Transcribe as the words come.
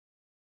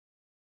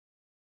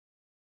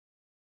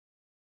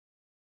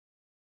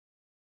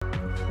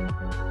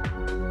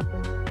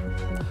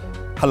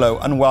Hello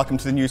and welcome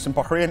to the news from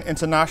Bahrain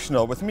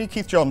International with me,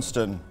 Keith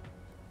Johnston.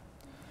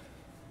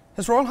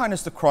 His Royal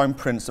Highness the Crown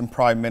Prince and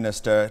Prime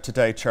Minister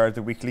today chaired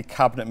the weekly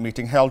Cabinet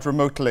meeting held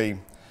remotely.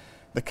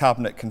 The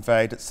Cabinet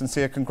conveyed its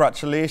sincere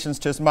congratulations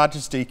to His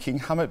Majesty King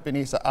Hamad bin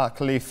Isa Al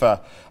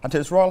Khalifa and to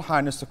His Royal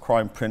Highness the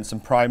Crown Prince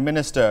and Prime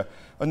Minister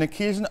on the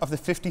occasion of the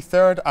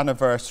 53rd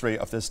anniversary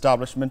of the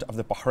establishment of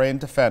the Bahrain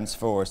Defence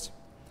Force.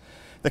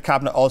 The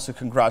Cabinet also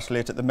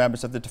congratulated the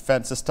members of the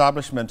defence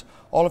establishment,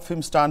 all of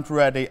whom stand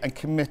ready and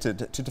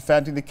committed to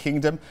defending the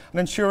kingdom and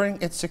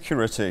ensuring its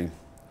security.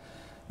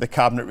 The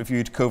Cabinet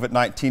reviewed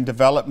COVID-19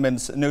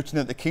 developments, noting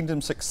that the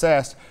kingdom's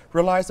success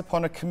relies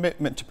upon a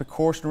commitment to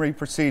precautionary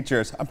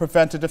procedures and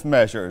preventative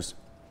measures.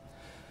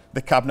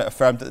 The Cabinet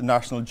affirmed that the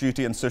national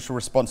duty and social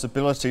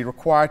responsibility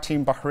require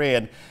Team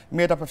Bahrain,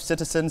 made up of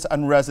citizens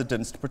and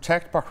residents, to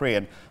protect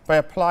Bahrain by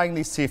applying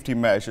these safety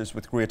measures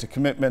with greater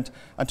commitment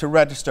and to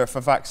register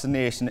for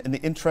vaccination in the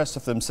interests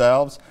of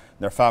themselves,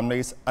 their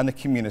families and the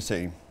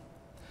community.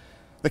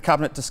 The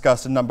Cabinet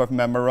discussed a number of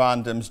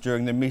memorandums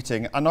during the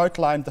meeting and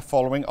outlined the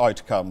following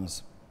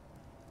outcomes.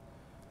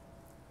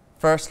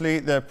 Firstly,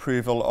 the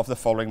approval of the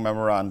following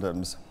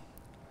memorandums.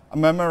 A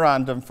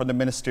memorandum from the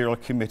Ministerial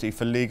Committee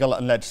for Legal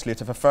and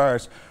Legislative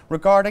Affairs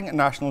regarding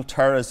national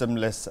terrorism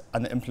lists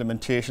and the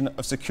implementation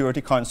of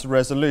Security Council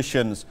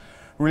resolutions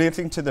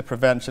relating to the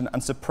prevention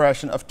and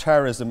suppression of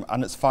terrorism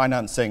and its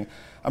financing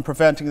and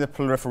preventing the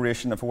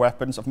proliferation of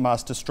weapons of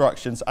mass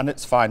destruction and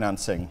its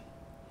financing.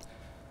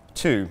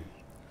 2.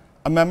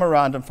 A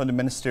memorandum from the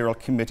Ministerial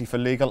Committee for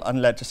Legal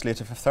and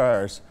Legislative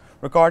Affairs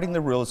regarding the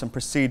rules and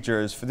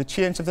procedures for the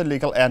change of the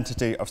legal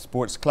entity of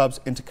sports clubs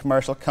into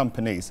commercial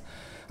companies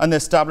and the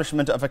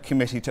establishment of a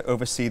committee to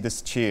oversee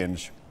this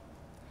change.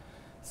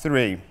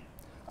 3.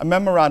 A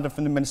memorandum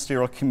from the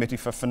Ministerial Committee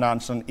for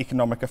Financial and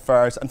Economic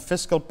Affairs and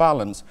Fiscal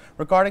Balance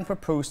regarding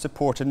proposed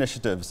support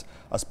initiatives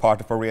as part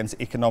of Bahrain's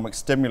economic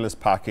stimulus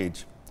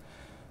package.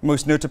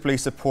 Most notably,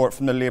 support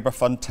from the Labour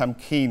Fund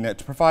Tamkeen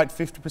to provide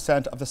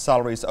 50% of the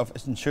salaries of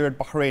insured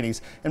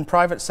Bahrainis in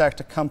private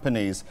sector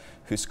companies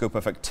whose scope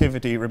of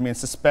activity remains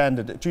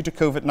suspended due to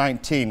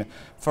COVID-19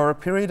 for a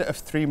period of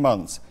 3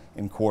 months,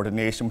 in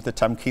coordination with the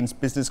Tamkeen's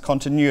business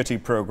continuity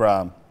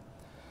programme.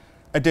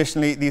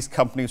 Additionally, these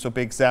companies will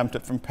be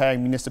exempted from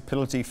paying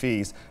municipality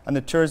fees and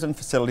the tourism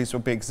facilities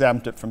will be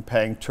exempted from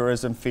paying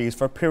tourism fees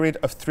for a period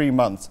of 3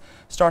 months,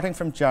 starting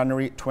from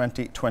January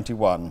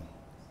 2021.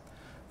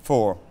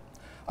 4.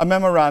 A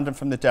memorandum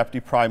from the Deputy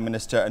Prime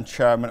Minister and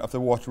Chairman of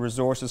the Water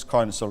Resources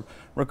Council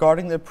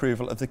regarding the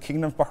approval of the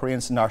Kingdom of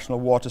Bahrain's National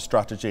Water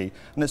Strategy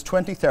and its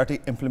 2030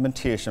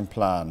 implementation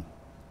plan.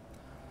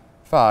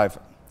 5.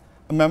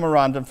 A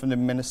memorandum from the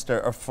Minister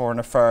of Foreign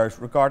Affairs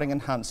regarding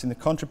enhancing the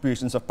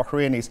contributions of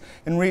Bahrainis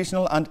in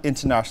regional and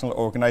international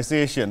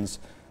organisations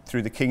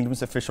through the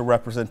Kingdom's official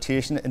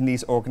representation in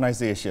these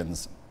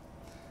organisations.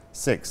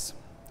 6.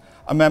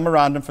 A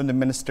memorandum from the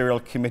Ministerial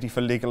Committee for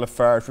Legal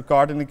Affairs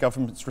regarding the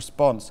government's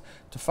response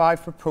to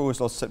 5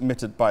 proposals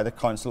submitted by the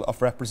Council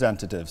of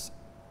Representatives.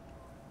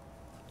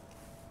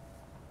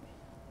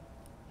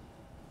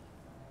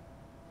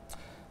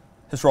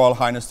 His Royal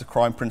Highness the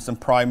Crown Prince and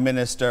Prime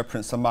Minister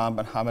Prince Salman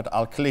bin Hamad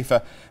Al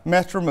Khalifa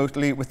met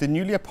remotely with the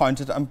newly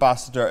appointed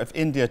Ambassador of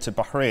India to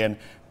Bahrain,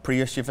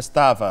 Priya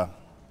Srivastava.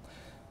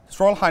 His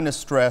Royal Highness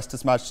stressed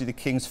His Majesty the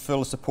King's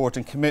full support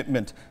and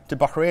commitment to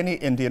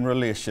Bahraini-Indian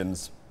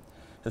relations.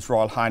 His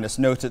Royal Highness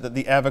noted that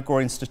the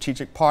ever-growing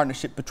strategic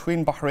partnership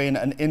between Bahrain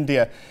and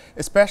India,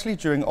 especially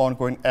during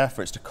ongoing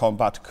efforts to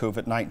combat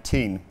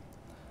COVID-19.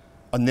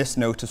 On this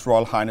note, His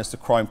Royal Highness the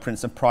Crown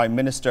Prince and Prime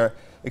Minister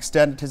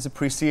extended his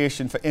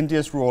appreciation for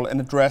India's role in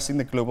addressing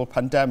the global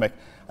pandemic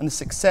and the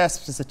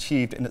success it has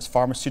achieved in its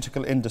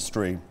pharmaceutical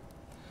industry.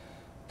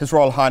 His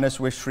Royal Highness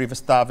wished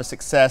Srivastava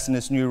success in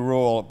his new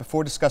role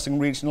before discussing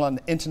regional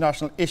and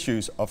international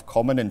issues of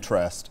common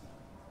interest.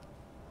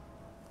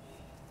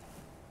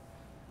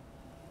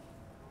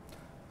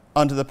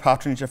 Under the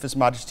patronage of His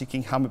Majesty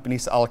King Hamad bin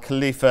Isa Al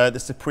Khalifa, the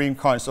Supreme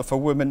Council for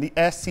Women, the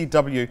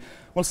SCW,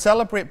 will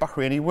celebrate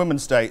Bahraini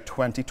Women's Day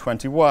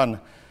 2021,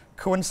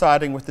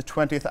 coinciding with the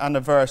 20th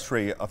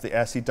anniversary of the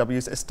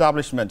SCW's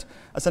establishment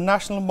as a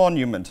national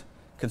monument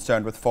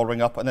concerned with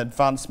following up on the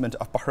advancement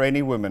of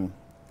Bahraini women.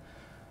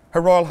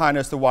 Her Royal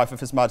Highness, the wife of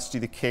His Majesty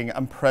the King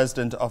and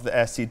President of the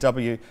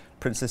SCW,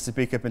 Princess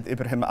Sabika bint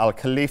Ibrahim Al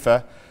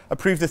Khalifa,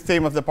 approved the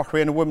theme of the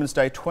Bahrain Women's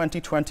Day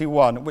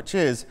 2021, which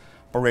is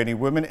Bahraini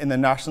Women in the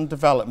National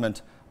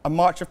Development, a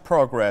march of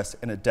progress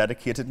in a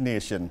dedicated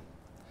nation.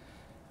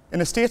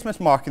 In a statement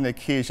marking the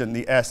occasion,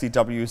 the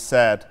SCW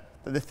said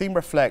that the theme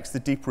reflects the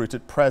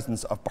deep-rooted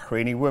presence of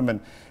Bahraini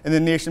women in the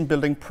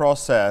nation-building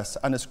process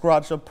and its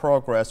gradual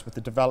progress with the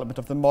development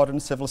of the modern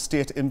civil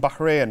state in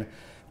Bahrain,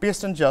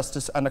 based on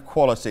justice and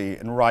equality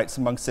in rights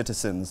among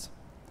citizens.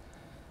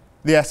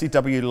 The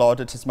SCW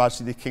lauded His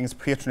Majesty the King's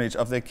patronage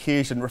of the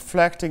occasion,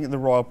 reflecting the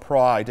royal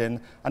pride in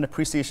and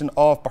appreciation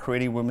of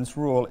Bahraini women's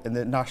role in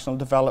the National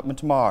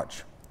Development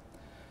March.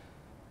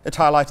 It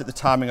highlighted the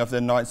timing of the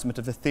announcement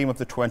of the theme of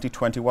the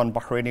 2021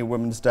 Bahraini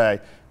Women's Day,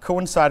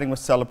 coinciding with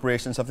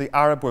celebrations of the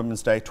Arab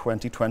Women's Day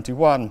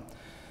 2021.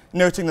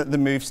 noting that the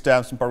move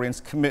stems from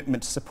Bahrain's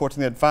commitment to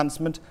supporting the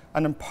advancement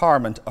and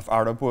empowerment of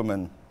Arab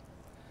women.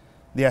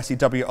 The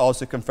SEW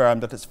also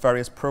confirmed that its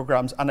various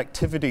programmes and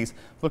activities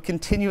will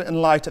continue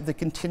in light of the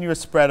continuous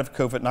spread of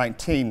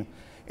COVID-19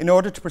 in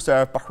order to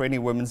preserve Bahraini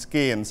women's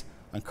gains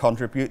and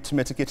contribute to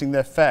mitigating the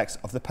effects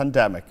of the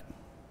pandemic.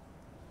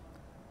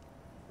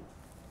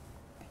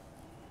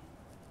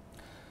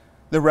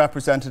 The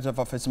representative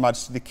of His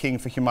Majesty the King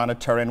for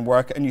Humanitarian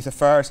Work and Youth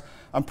Affairs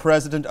and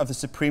President of the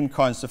Supreme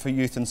Council for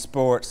Youth and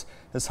Sports,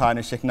 His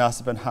Highness Sheikh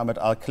Nasser bin Hamad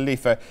Al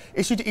Khalifa,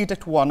 issued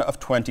Edict 1 of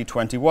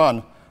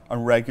 2021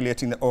 on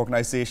regulating the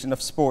organisation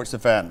of sports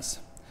events.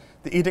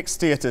 The edict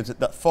stated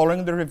that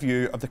following the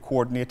review of the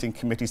Coordinating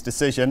Committee's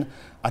decision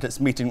at its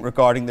meeting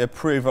regarding the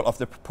approval of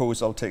the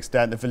proposal to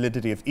extend the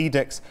validity of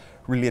edicts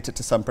related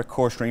to some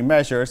precautionary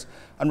measures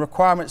and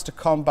requirements to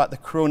combat the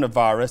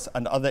coronavirus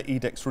and other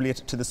edicts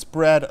related to the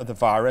spread of the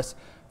virus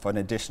for an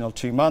additional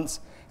 2 months,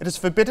 it is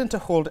forbidden to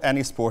hold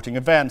any sporting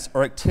events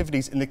or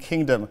activities in the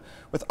Kingdom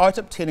without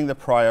obtaining the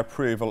prior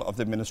approval of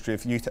the Ministry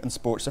of Youth and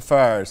Sports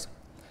Affairs.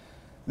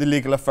 The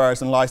Legal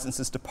Affairs and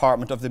Licences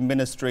Department of the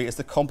Ministry is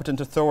the competent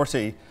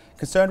authority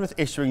concerned with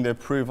issuing the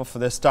approval for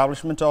the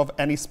establishment of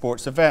any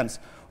sports events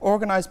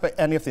organised by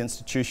any of the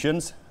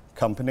institutions,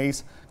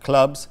 companies,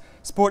 clubs,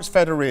 sports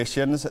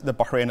federations, the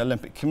Bahrain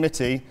Olympic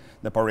Committee,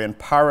 the Bahrain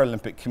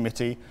Paralympic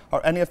Committee,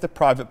 or any of the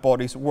private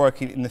bodies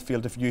working in the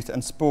field of youth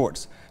and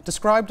sports,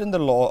 described in the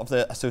law of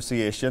the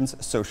associations,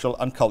 social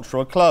and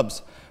cultural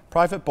clubs,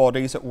 private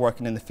bodies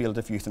working in the field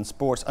of youth and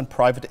sports, and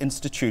private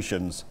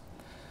institutions.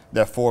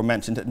 The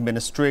aforementioned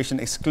administration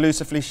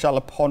exclusively shall,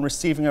 upon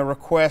receiving a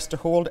request to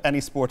hold any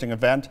sporting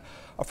event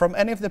or from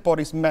any of the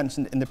bodies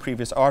mentioned in the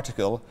previous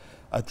article,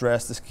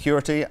 address the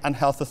security and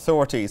health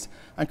authorities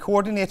and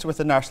coordinate with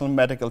the national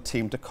medical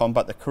team to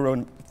combat the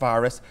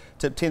coronavirus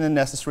to obtain the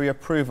necessary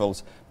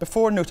approvals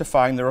before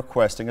notifying the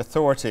requesting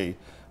authority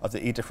of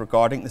the edict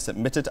regarding the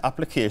submitted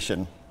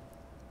application.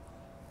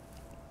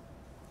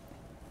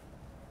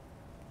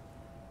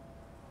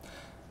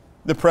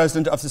 The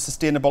President of the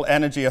Sustainable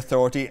Energy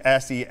Authority,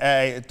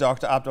 SEA,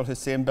 Dr. Abdul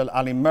Hussein Bil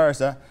Ali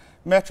Mirza,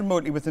 met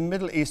remotely with the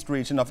Middle East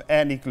region of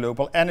Eni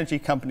global energy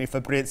company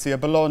Fabrizio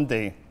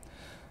Bolondi.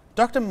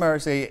 Dr.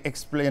 Mirza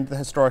explained the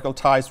historical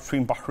ties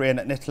between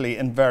Bahrain and Italy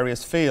in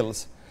various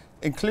fields,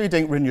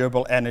 including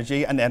renewable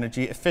energy and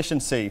energy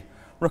efficiency,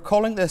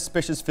 recalling the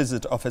auspicious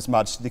visit of His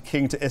Majesty the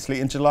King to Italy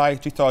in July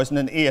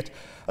 2008,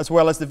 as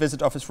well as the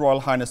visit of His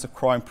Royal Highness the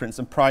Crown Prince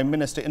and Prime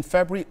Minister in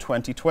February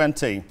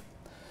 2020.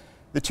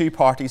 The two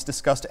parties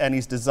discussed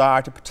Eni's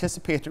desire to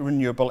participate in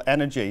renewable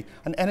energy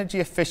and energy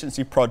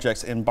efficiency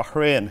projects in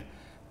Bahrain,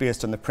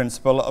 based on the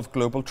principle of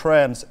global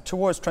trends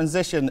towards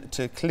transition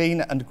to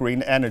clean and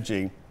green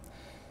energy.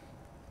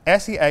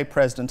 SEA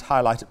President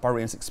highlighted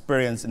Bahrain's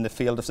experience in the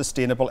field of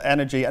sustainable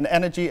energy and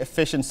energy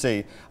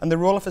efficiency and the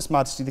role of His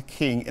Majesty the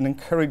King in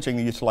encouraging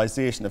the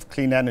utilisation of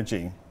clean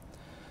energy.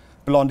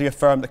 Bolondi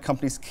affirmed the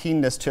company's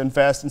keenness to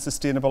invest in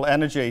sustainable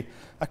energy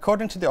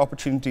according to the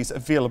opportunities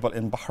available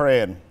in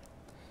Bahrain.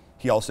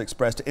 He also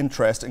expressed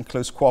interest in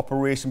close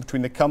cooperation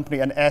between the company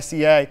and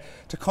SEA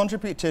to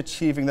contribute to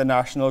achieving the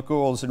national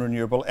goals in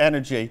renewable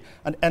energy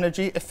and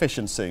energy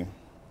efficiency.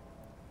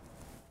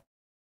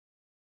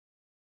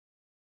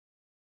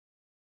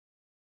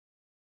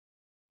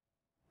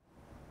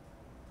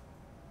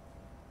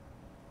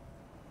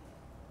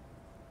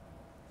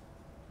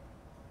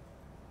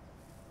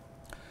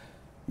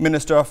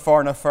 Minister of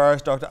Foreign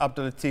Affairs Dr.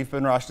 Abdul Latif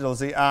bin Rashid Al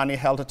Zayani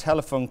held a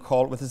telephone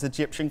call with his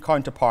Egyptian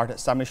counterpart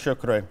Sami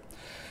Shukri.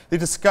 They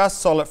discussed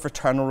solid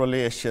fraternal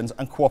relations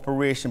and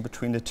cooperation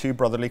between the two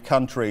brotherly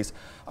countries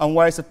and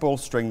ways of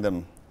bolstering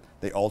them.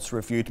 They also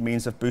reviewed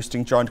means of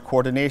boosting joint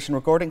coordination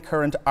regarding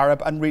current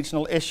Arab and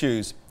regional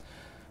issues.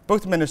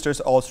 Both ministers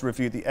also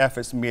reviewed the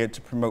efforts made to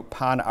promote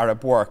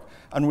pan-Arab work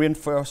and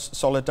reinforce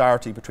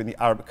solidarity between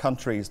the Arab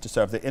countries to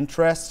serve their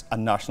interests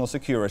and national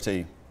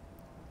security.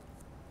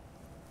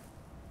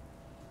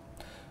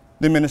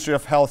 The Ministry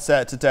of Health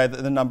said today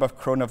that the number of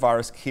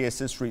coronavirus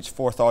cases reached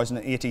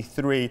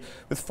 4,083,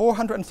 with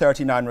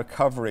 439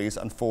 recoveries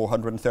and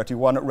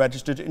 431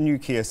 registered new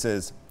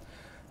cases.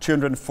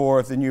 204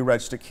 of the new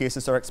registered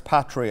cases are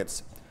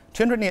expatriates,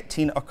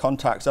 218 are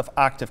contacts of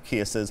active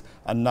cases,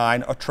 and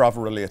 9 are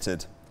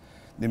travel-related.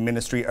 The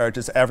Ministry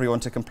urges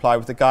everyone to comply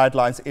with the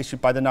guidelines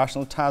issued by the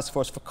National Task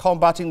Force for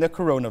combating the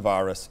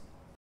coronavirus.